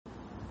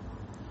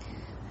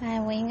哎，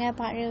我应该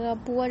把这个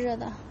播着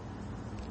的